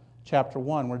Acts, chapter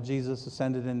 1, where Jesus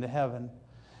ascended into heaven.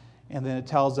 And then it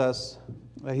tells us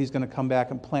that he's going to come back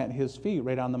and plant his feet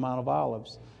right on the Mount of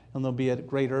Olives, and there'll be a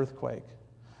great earthquake.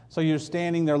 So you're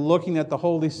standing there looking at the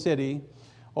holy city.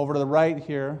 Over to the right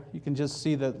here, you can just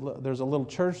see that there's a little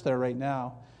church there right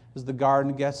now. Is the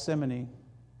Garden of Gethsemane. And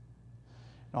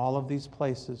all of these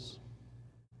places.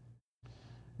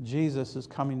 Jesus is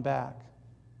coming back.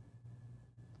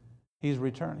 He's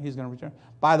returned. He's going to return.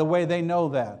 By the way, they know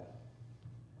that.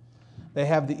 They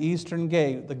have the Eastern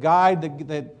Gate, the guide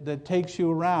that takes you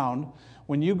around.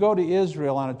 When you go to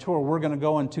Israel on a tour, we're going to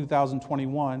go in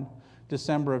 2021,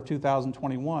 December of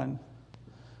 2021.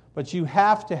 But you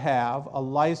have to have a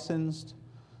licensed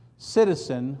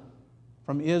citizen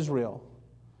from Israel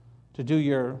to do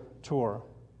your tour.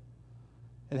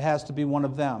 It has to be one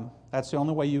of them. That's the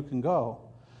only way you can go.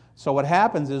 So what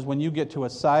happens is when you get to a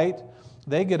site,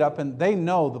 they get up and they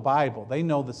know the Bible. They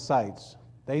know the sites.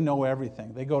 They know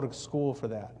everything. They go to school for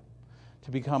that,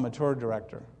 to become a tour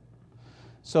director.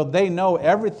 So they know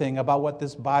everything about what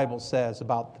this Bible says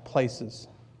about the places.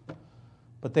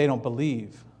 But they don't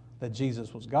believe that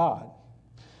Jesus was God.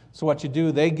 So what you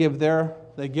do, they give their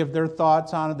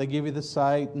thoughts on it. They give you the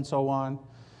site and so on.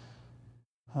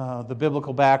 The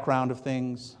biblical background of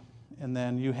things, and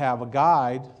then you have a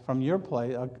guide from your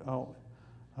place.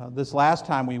 This last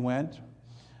time we went,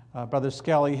 Brother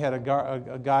Skelly had a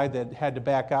guide that had to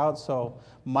back out, so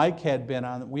we had been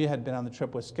on the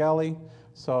trip with Skelly,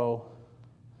 so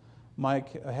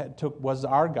Mike was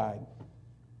our guide.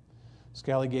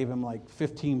 Skelly gave him like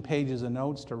 15 pages of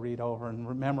notes to read over and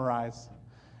memorize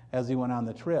as he went on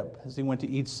the trip. As he went to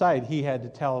each site, he had to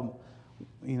tell him,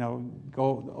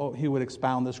 he would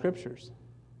expound the scriptures.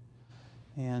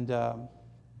 And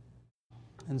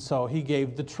so he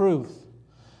gave the truth.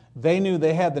 They knew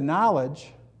they had the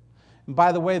knowledge. And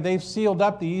by the way, they've sealed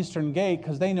up the eastern gate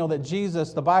because they know that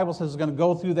Jesus, the Bible says, is going to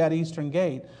go through that eastern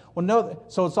gate. Well, no,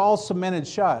 so it's all cemented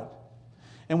shut.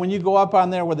 And when you go up on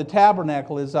there where the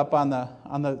tabernacle is, up on the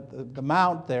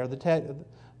mount there, the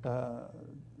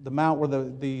mount where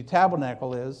the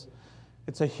tabernacle is,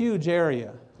 it's a huge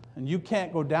area. And you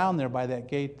can't go down there by that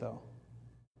gate, though.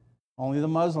 Only the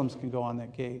Muslims can go on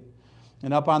that gate.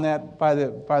 And up on that, by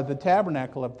the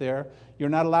tabernacle up there, you're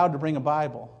not allowed to bring a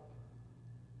Bible.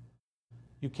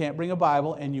 You can't bring a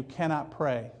Bible, and you cannot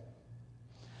pray.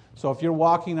 So if you're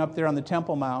walking up there on the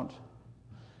Temple Mount,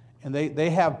 and they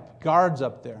have guards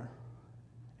up there,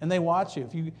 and they watch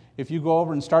you. If you go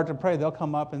over and start to pray, they'll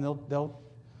come up and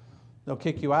they'll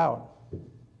kick you out.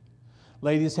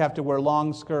 Ladies have to wear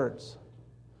long skirts.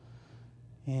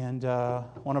 And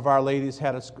one of our ladies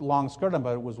had a long skirt on,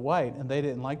 but it was white, and they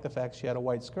didn't like the fact she had a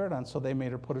white skirt on, so they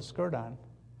made her put a skirt on.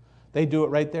 They do it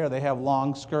right there. They have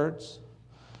long skirts.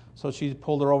 So she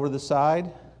pulled her over to the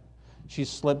side. She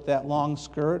slipped that long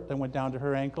skirt that went down to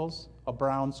her ankles, a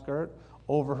brown skirt,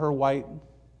 over her white.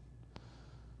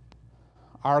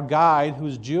 Our guide,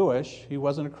 who's Jewish, he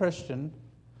wasn't a Christian,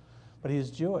 but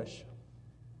he's Jewish.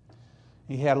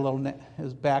 He had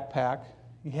his backpack.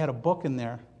 He had a book in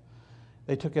there.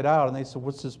 They took it out and they said,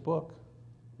 "What's this book?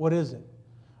 What is it?"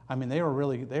 I mean, they were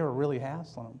really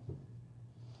hassling him.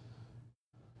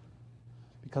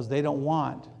 because they don't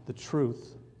want the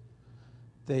truth.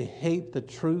 They hate the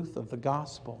truth of the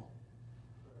gospel.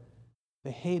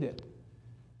 They hate it.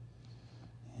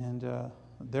 And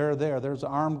they're there. There's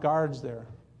armed guards there.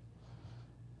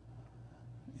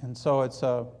 And so it's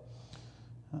the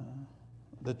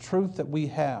truth that we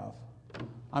have.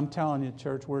 I'm telling you,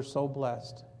 church, we're so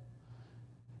blessed.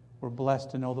 We're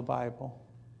blessed to know the Bible.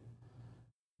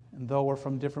 And though we're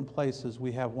from different places,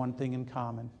 we have one thing in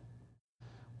common.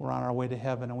 We're on our way to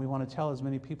heaven, and we want to tell as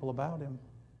many people about Him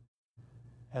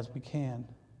as we can.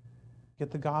 Get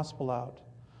the gospel out.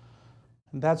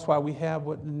 And that's why we have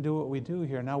and do what we do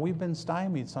here. Now, we've been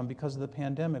stymied some because of the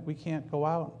pandemic. We can't go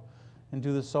out and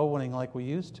do the soul winning like we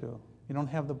used to. We don't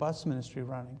have the bus ministry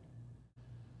running.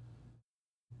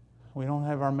 We don't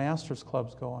have our master's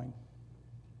clubs going.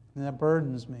 And that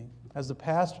burdens me. As the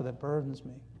pastor, that burdens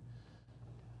me.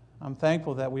 I'm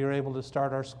thankful that we were able to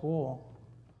start our school.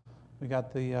 We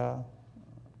got the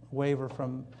waiver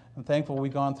from... I'm thankful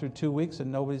we've gone through 2 weeks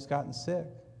and nobody's gotten sick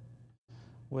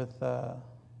with the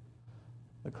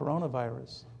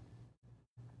coronavirus.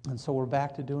 And so we're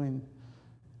back to doing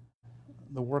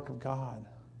the work of God.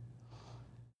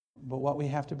 But what we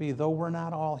have to be, though we're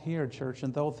not all here, church,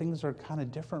 and though things are kind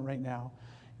of different right now,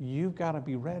 you've got to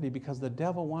be ready because the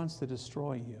devil wants to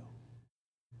destroy you.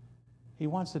 He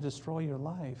wants to destroy your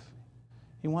life.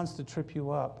 He wants to trip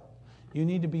you up. You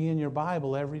need to be in your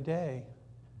Bible every day.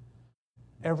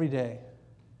 Every day.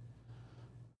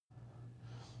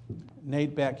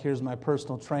 Nate back here is my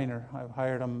personal trainer. I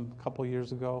hired him a couple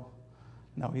years ago.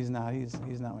 No, he's not.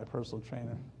 He's not my personal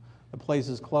trainer. The place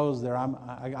is closed there.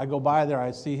 I go by there.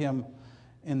 I see him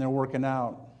in there working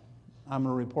out. I'm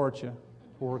going to report you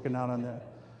for working out on that.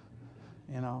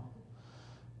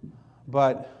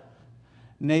 But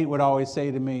Nate would always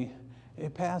say to me, "Hey,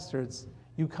 Pastor,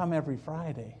 you come every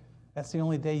Friday. That's the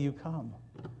only day you come."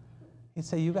 He'd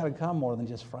say, "You got to come more than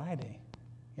just Friday,"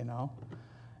 And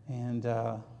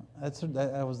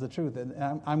that was the truth.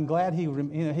 And I'm glad he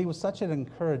was such an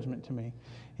encouragement to me.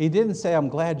 He didn't say, "I'm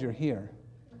glad you're here."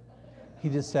 He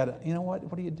just said, "You know what?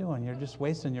 What are you doing? You're just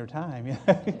wasting your time."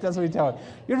 That's what he told me.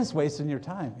 "You're just wasting your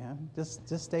time, man. Just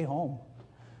stay home."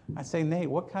 I say, "Nate,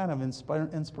 what kind of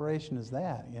inspiration is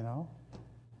that,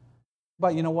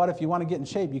 But you know what? If you want to get in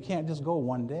shape, you can't just go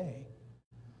one day.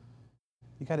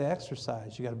 You got to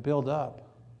exercise. You got to build up.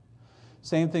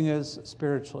 Same thing as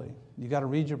spiritually. You got to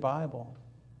read your Bible.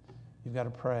 You've got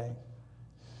to pray.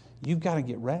 You've got to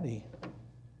get ready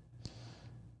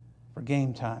for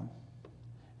game time.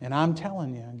 And I'm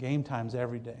telling you, game time's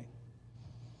every day.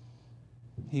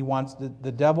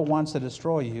 The devil wants to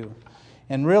destroy you.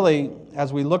 And really,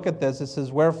 as we look at this, it says,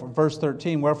 verse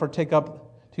 13, "Wherefore take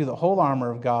up to the whole armor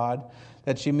of God,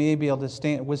 that ye may be able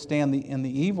to withstand in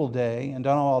the evil day, and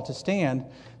done all to stand.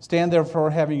 Stand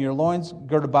therefore, having your loins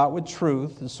girt about with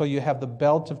truth, and so you have the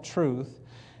belt of truth,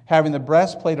 having the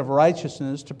breastplate of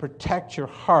righteousness to protect your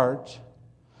heart,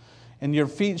 and your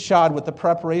feet shod with the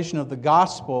preparation of the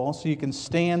gospel, so you can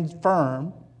stand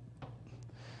firm.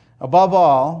 Above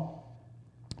all,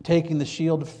 taking the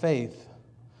shield of faith,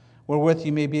 wherewith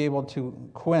you may be able to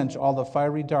quench all the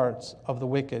fiery darts of the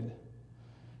wicked.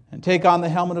 And take on the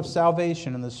helmet of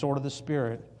salvation and the sword of the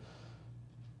Spirit,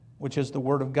 which is the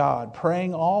word of God,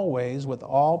 praying always with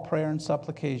all prayer and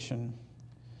supplication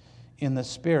in the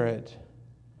Spirit,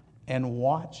 and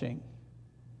watching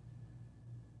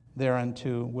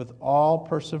thereunto with all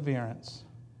perseverance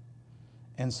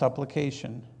and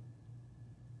supplication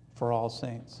for all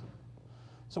saints."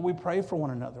 So we pray for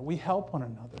one another. We help one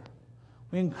another.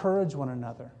 We encourage one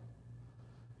another.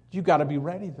 You've got to be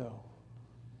ready, though.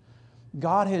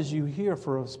 God has you here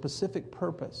for a specific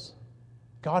purpose.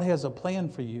 God has a plan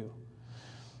for you.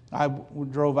 I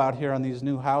drove out here on these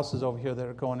new houses over here that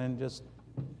are going in just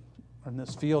in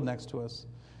this field next to us.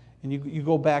 And you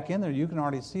go back in there, you can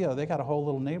already see they got a whole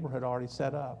little neighborhood already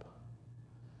set up.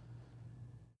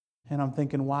 And I'm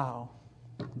thinking, wow,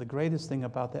 the greatest thing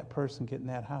about that person getting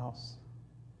that house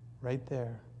right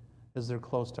there is they're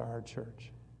close to our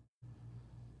church.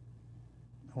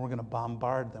 And we're going to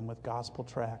bombard them with gospel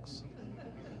tracts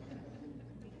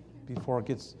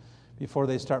before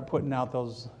they start putting out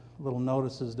those little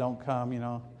notices, "Don't come,"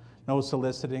 no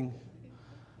soliciting.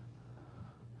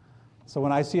 So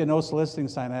when I see a no soliciting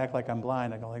sign, I act like I'm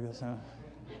blind. I go like this.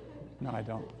 No, I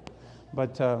don't.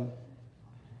 But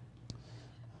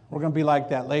we're going to be like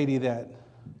that lady that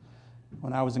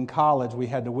when I was in college, we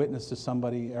had to witness to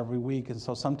somebody every week. And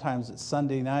so sometimes it's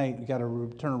Sunday night, you got to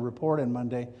return a report in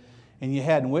Monday, and you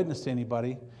hadn't witnessed to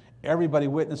anybody. Everybody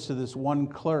witnessed to this one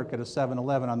clerk at a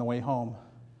 7-Eleven on the way home.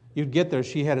 You'd get there,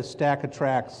 she had a stack of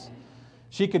tracts.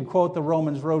 She could quote the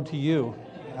Romans Road to you.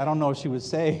 I don't know if she was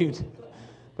saved,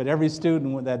 but every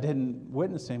student that didn't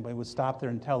witness anybody would stop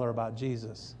there and tell her about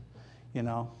Jesus, you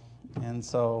know. And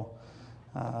so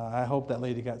I hope that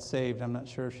lady got saved. I'm not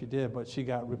sure if she did, but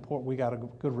we got a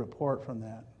good report from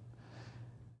that.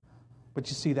 But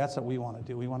you see, that's what we want to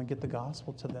do. We want to get the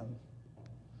gospel to them.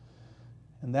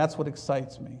 And that's what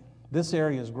excites me. This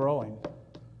area is growing.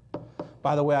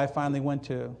 By the way, I finally went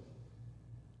to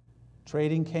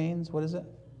Trading Canes. What is it?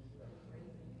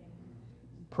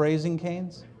 Praising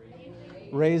Canes?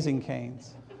 Raising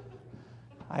Canes.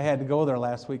 I had to go there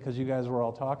last week because you guys were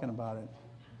all talking about it.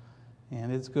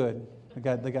 And it's good.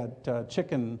 They got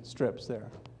chicken strips there.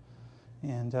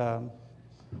 And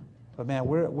but man,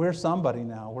 we're somebody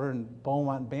now. We're in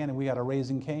Beaumont Band, and we got a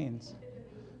Raising Canes,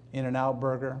 In-N-Out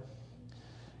Burger.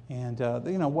 And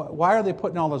why are they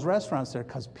putting all those restaurants there?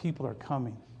 Because people are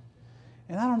coming.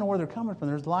 And I don't know where they're coming from.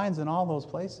 There's lines in all those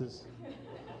places.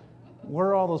 Where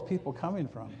are all those people coming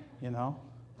from, you know?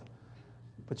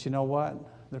 But you know what?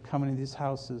 They're coming to these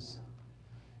houses,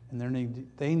 and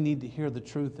they need to hear the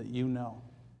truth that you know.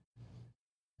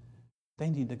 They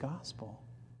need the gospel.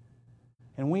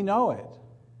 And we know it.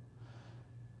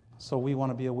 So we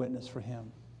want to be a witness for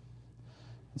him.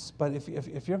 But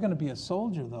if you're going to be a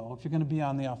soldier, though, if you're going to be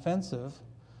on the offensive,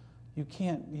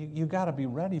 you got to be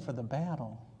ready for the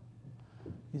battle.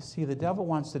 You see, the devil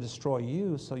wants to destroy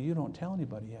you so you don't tell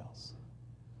anybody else.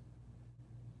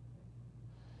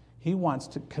 He wants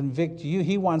to convict you.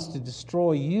 He wants to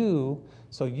destroy you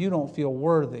so you don't feel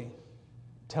worthy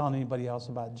telling anybody else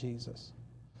about Jesus.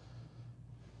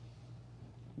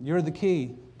 You're the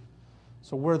key,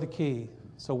 so we're the key.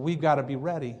 So we've got to be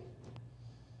ready.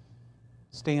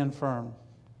 Stand firm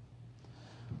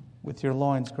with your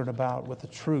loins girt about with the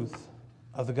truth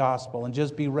of the gospel, and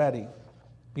just be ready.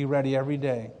 Be ready every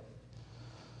day.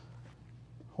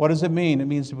 What does it mean? It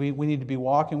means we need to be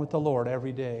walking with the Lord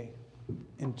every day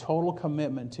in total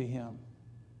commitment to him.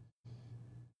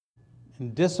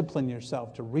 And discipline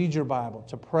yourself to read your Bible,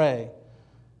 to pray,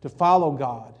 to follow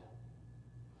God,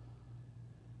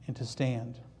 and to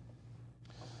stand.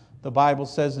 The Bible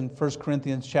says in 1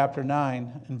 Corinthians chapter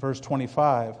 9 and verse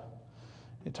 25,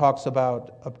 it talks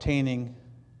about obtaining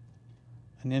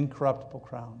an incorruptible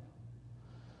crown.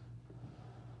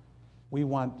 We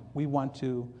want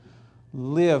to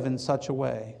live in such a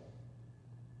way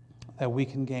that we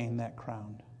can gain that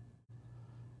crown.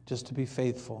 Just to be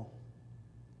faithful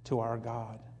to our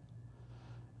God.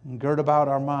 And gird about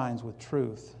our minds with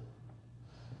truth.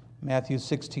 Matthew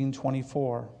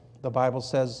 16:24, the Bible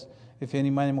says, if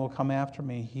any man will come after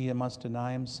me, he must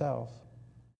deny himself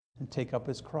and take up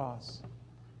his cross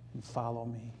and follow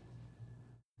me.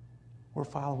 We're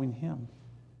following him.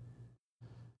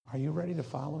 Are you ready to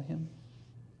follow him?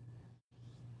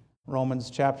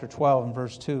 Romans chapter 12 and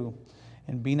verse 2,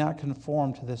 and be not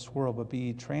conformed to this world, but be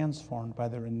ye transformed by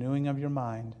the renewing of your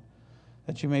mind,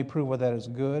 that you may prove what that is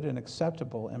good and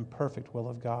acceptable and perfect will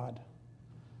of God.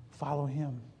 Follow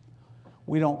him.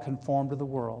 We don't conform to the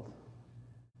world.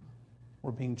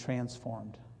 We're being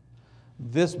transformed.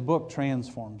 This book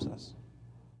transforms us.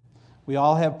 We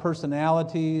all have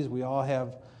personalities. We all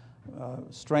have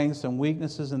strengths and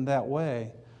weaknesses in that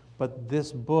way. But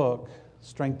this book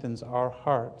strengthens our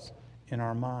hearts and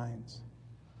our minds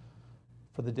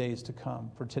for the days to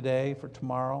come. For today, for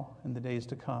tomorrow, and the days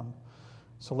to come.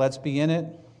 So let's be in it.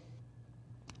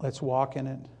 Let's walk in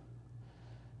it.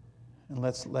 And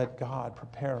let's let God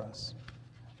prepare us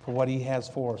for what he has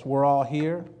for us. We're all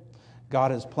here.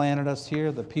 God has planted us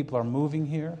here. The people are moving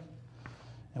here.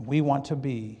 And we want to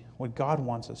be what God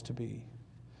wants us to be.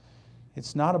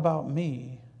 It's not about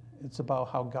me. It's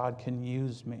about how God can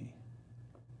use me.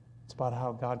 It's about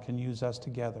how God can use us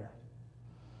together.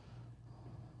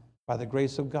 By the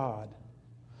grace of God,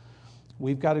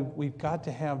 we've got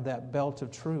to have that belt of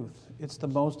truth. It's the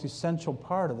most essential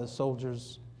part of the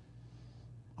soldier's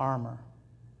armor.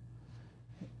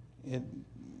 It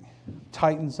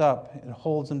tightens up, it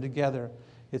holds him together,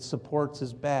 it supports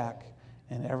his back,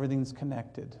 and everything's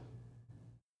connected.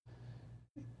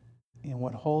 And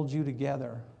what holds you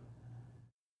together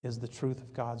is the truth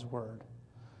of God's word.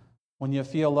 When you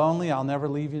feel lonely, I'll never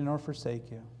leave you nor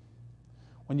forsake you.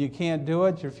 When you can't do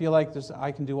it, you feel like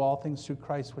I can do all things through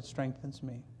Christ, which strengthens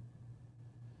me.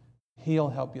 He'll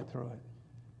help you through it.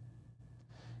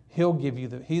 He'll give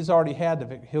you He's already had the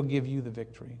victory. He'll give you the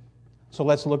victory. So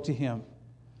let's look to him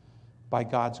by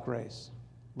God's grace.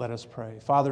 Let us pray. Father,